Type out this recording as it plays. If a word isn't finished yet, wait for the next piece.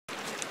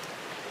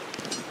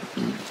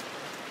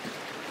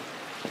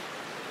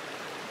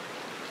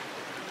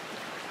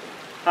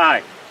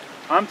Hi,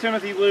 I'm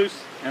Timothy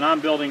Luce and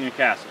I'm building a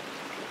castle.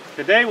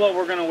 Today what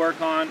we're going to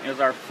work on is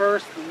our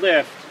first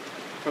lift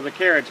for the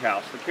carriage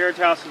house. The carriage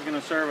house is going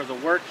to serve as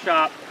a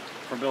workshop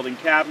for building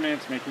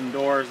cabinets, making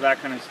doors, that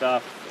kind of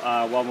stuff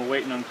while we're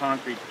waiting on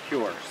concrete to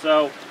cure.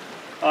 So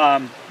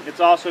it's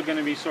also going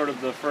to be sort of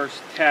the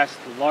first test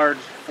large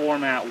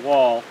format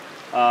wall,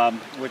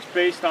 which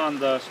based on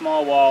the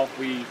small wall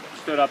we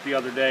stood up the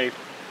other day,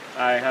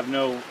 I have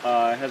no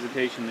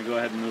hesitation to go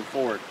ahead and move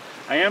forward.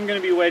 I am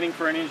going to be waiting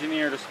for an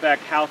engineer to spec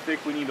how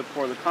thick we need to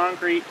pour the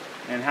concrete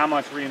and how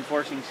much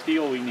reinforcing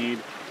steel we need,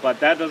 but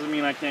that doesn't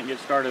mean I can't get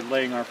started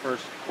laying our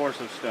first course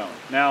of stone.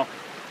 Now,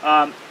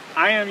 I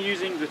am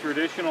using the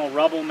traditional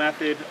rubble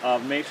method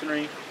of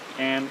masonry,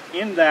 and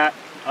in that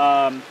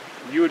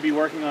you would be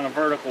working on a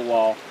vertical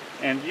wall,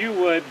 and you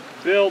would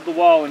build the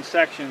wall in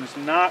sections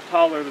not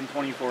taller than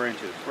 24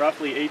 inches,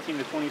 roughly 18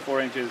 to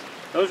 24 inches.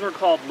 Those were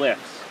called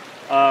lifts.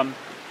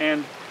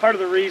 And part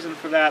of the reason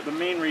for that, the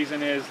main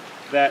reason, is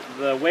that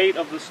the weight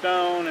of the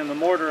stone and the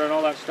mortar and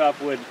all that stuff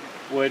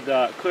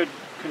could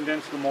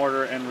condense the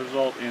mortar and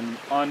result in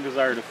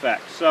undesired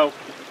effects. So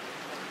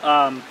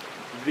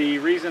the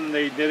reason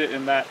they did it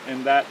in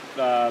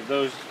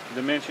those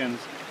dimensions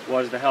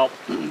was to help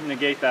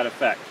negate that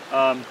effect.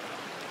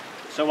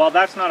 So while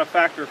that's not a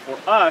factor for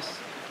us,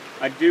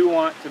 I do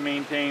want to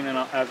maintain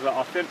as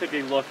authentic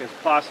a look as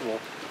possible.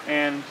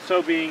 And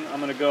so being, I'm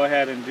going to go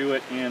ahead and do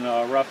it in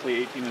a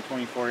roughly 18 to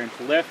 24 inch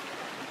lift.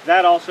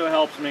 That also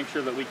helps make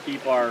sure that we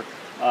keep our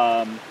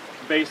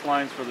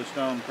baselines for the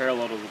stone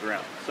parallel to the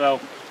ground. So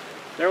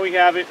there we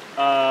have it.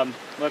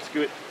 Let's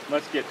get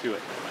to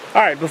it.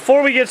 All right,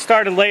 before we get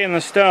started laying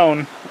the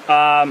stone,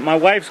 my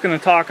wife's going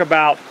to talk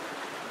about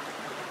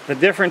the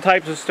different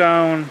types of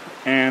stone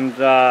and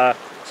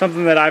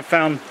something that I've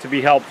found to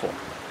be helpful.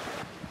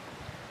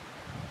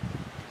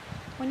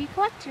 When you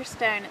collect your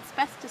stone, it's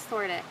best to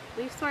sort it.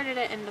 We've sorted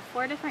it into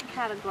 4 different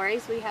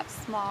categories. We have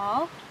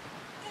small,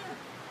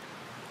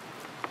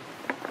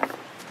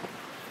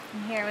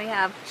 and here we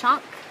have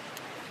chunk,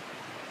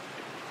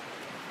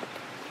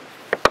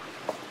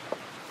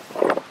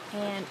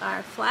 and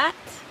our flat,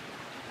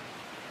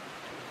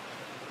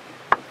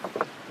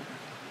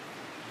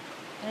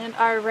 and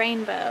our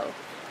rainbow.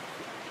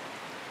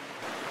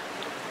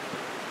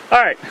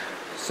 Alright,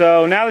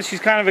 so now that she's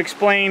kind of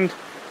explained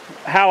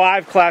how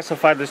I've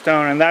classified the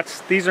stone, and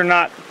these are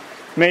not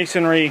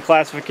masonry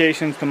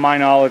classifications to my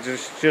knowledge,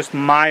 it's just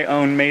my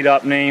own made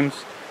up names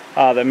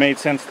that made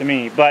sense to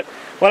me. But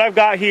what I've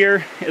got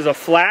here is a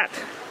flat,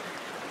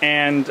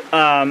 and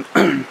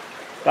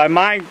by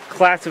my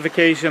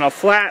classification, a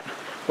flat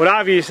would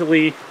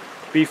obviously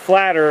be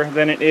flatter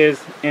than it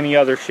is any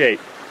other shape,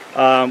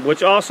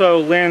 which also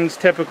lends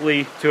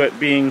typically to it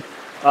being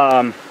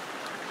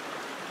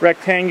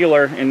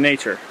rectangular in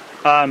nature.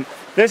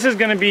 This is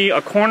going to be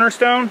a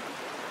cornerstone,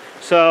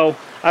 so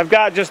I've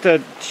got just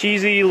a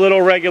cheesy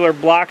little regular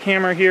block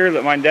hammer here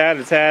that my dad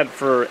has had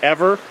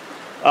forever,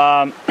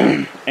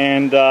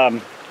 and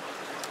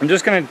I'm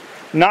just going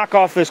to knock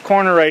off this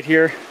corner right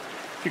here.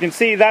 You can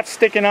see that's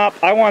sticking up.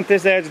 I want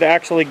this edge to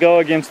actually go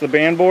against the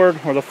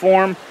bandboard or the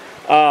form,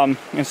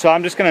 and so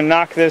I'm just going to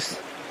knock this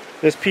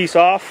piece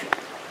off.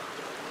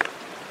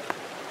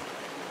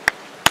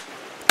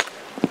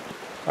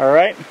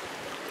 Alright,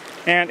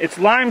 and it's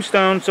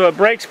limestone, so it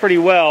breaks pretty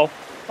well.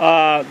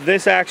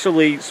 This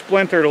actually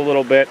splintered a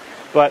little bit,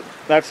 but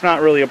that's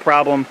not really a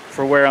problem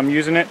for where I'm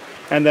using it.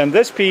 And then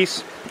this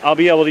piece I'll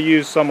be able to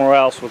use somewhere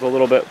else with a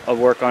little bit of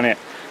work on it.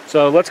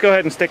 So let's go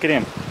ahead and stick it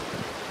in.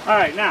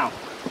 Alright, now,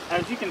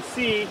 as you can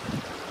see,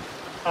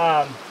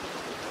 this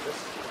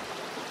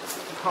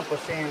hump of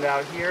sand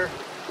out here,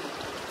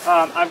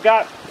 I've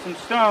got some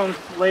stones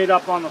laid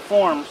up on the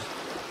forms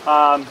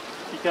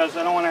because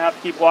I don't want to have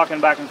to keep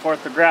walking back and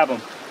forth to grab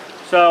them.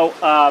 So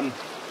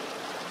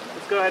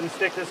let's go ahead and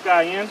stick this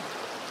guy in.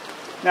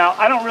 Now,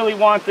 I don't really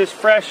want this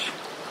fresh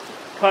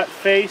cut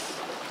face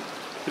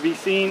to be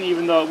seen,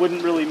 even though it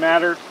wouldn't really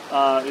matter.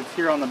 It's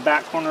here on the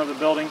back corner of the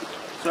building.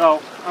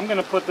 So I'm going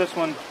to put this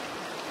one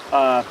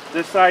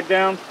this side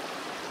down,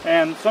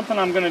 and something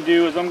I'm going to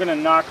do is I'm going to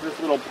knock this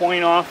little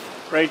point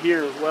off right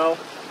here as well.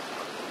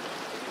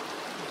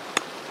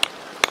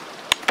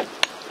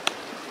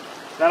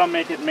 That'll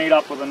make it made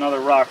up with another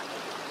rock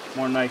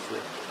more nicely.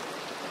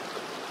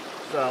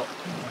 So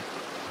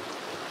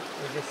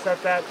we just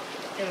set that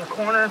in the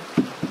corner,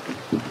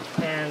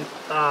 and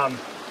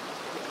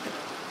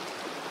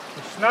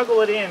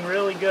snuggle it in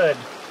really good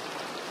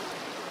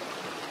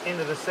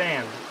into the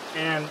sand.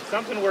 And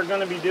something we're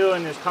going to be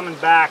doing is coming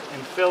back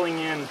and filling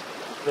in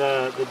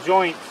the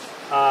joints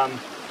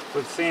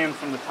with sand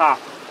from the top.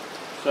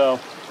 So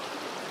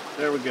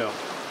there we go.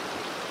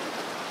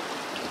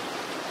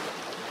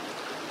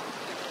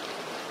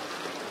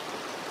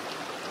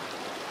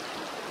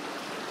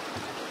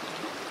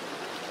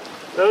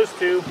 Those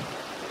two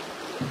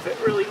fit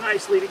really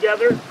nicely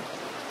together.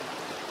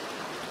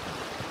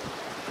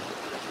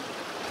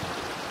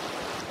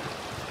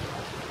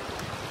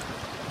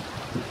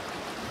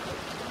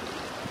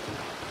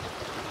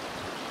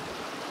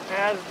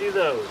 as do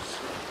those.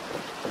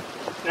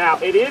 Now,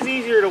 it is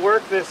easier to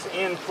work this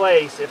in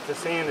place if the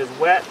sand is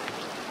wet,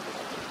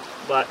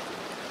 but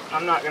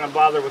I'm not going to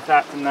bother with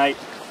that tonight.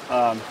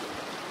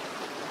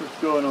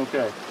 It's going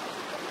okay.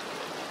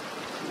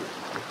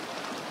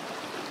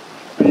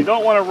 So you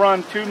don't want to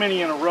run too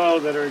many in a row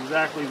that are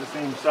exactly the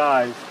same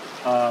size.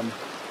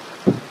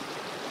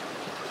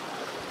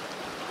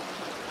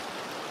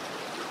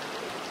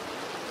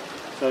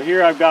 So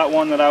here I've got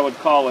one that I would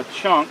call a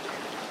chunk.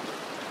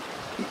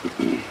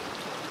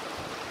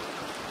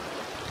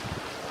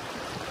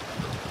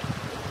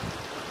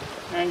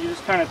 And you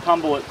just kind of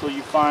tumble it till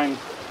you find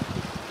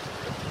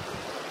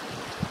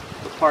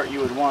the part you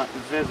would want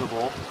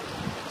visible.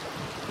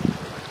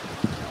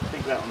 I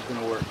think that one's going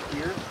to work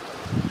here.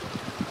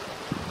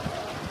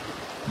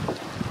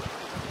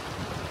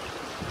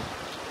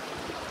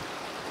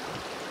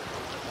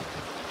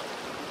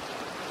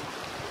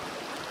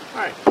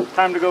 Alright,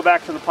 time to go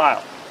back to the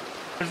pile.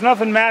 There's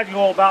nothing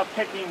magical about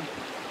picking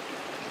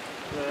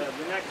the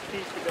next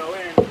piece to go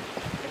in. If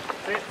it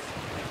fits,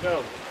 it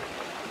goes.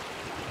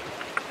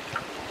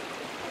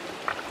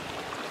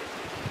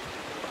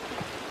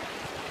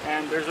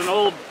 And there's an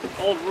old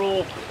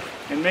rule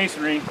in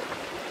masonry: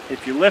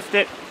 if you lift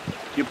it,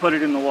 you put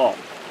it in the wall.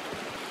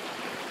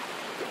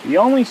 The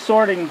only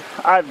sorting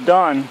I've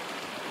done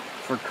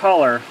for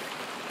color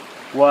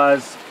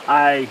was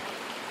I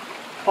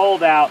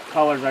pulled out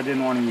colors I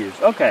didn't want to use.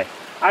 Okay,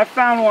 I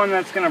found one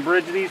that's going to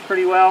bridge these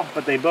pretty well,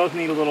 but they both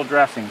need a little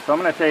dressing. So I'm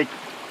going to take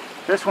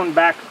this one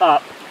back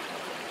up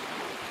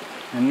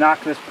and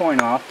knock this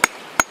point off.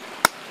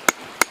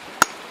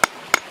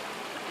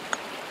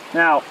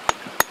 Now,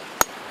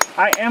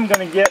 I am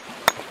going to get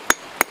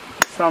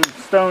some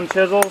stone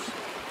chisels.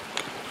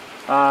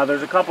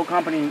 There's a couple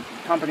companies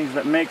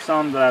that make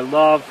some that I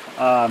love,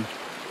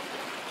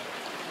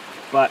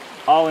 but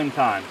all in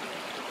time.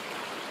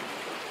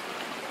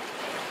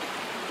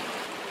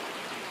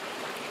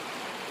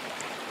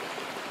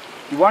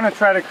 You want to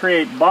try to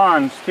create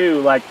bonds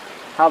too, like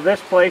how this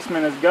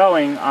placement is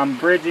going. I'm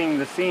bridging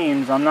the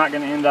seams. I'm not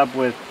going to end up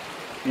with,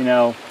 you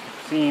know,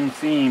 seam.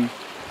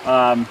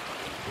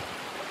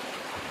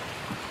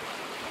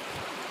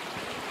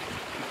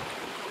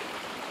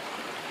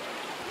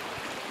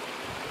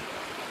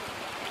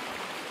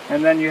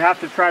 And then you have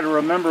to try to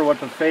remember what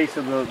the face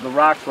of the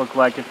rocks look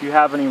like. If you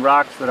have any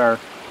rocks that are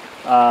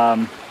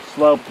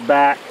sloped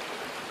back,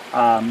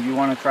 you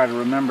want to try to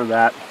remember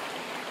that.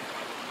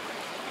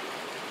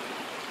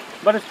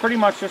 But it's pretty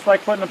much just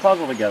like putting a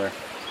puzzle together.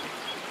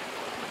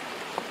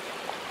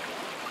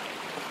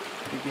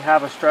 If you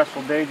have a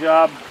stressful day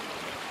job,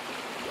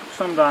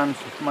 sometimes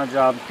my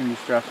jobs can be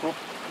stressful,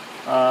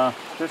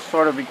 this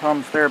sort of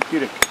becomes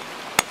therapeutic.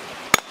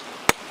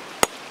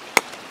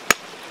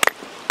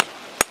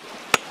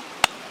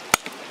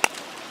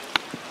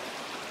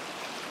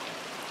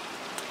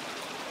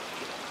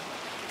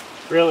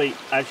 Really,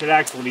 I should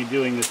actually be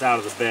doing this out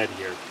of the bed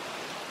here.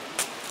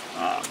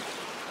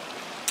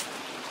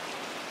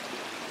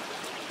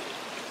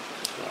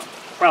 So,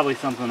 probably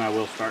something I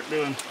will start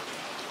doing.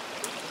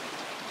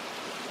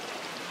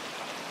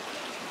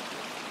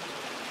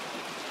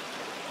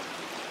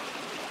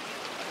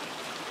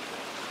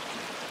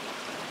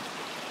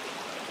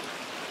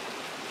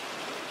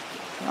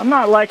 I'm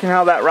not liking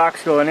how that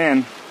rock's going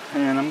in,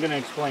 and I'm going to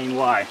explain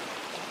why.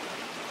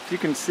 If you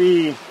can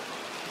see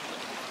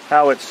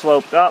how it's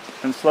sloped up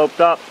and sloped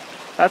up,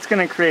 that's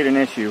going to create an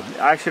issue.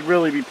 I should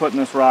really be putting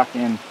this rock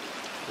in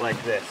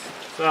like this.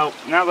 So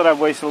now that I've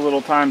wasted a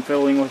little time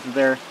filling with it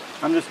there,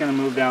 I'm just going to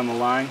move down the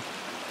line.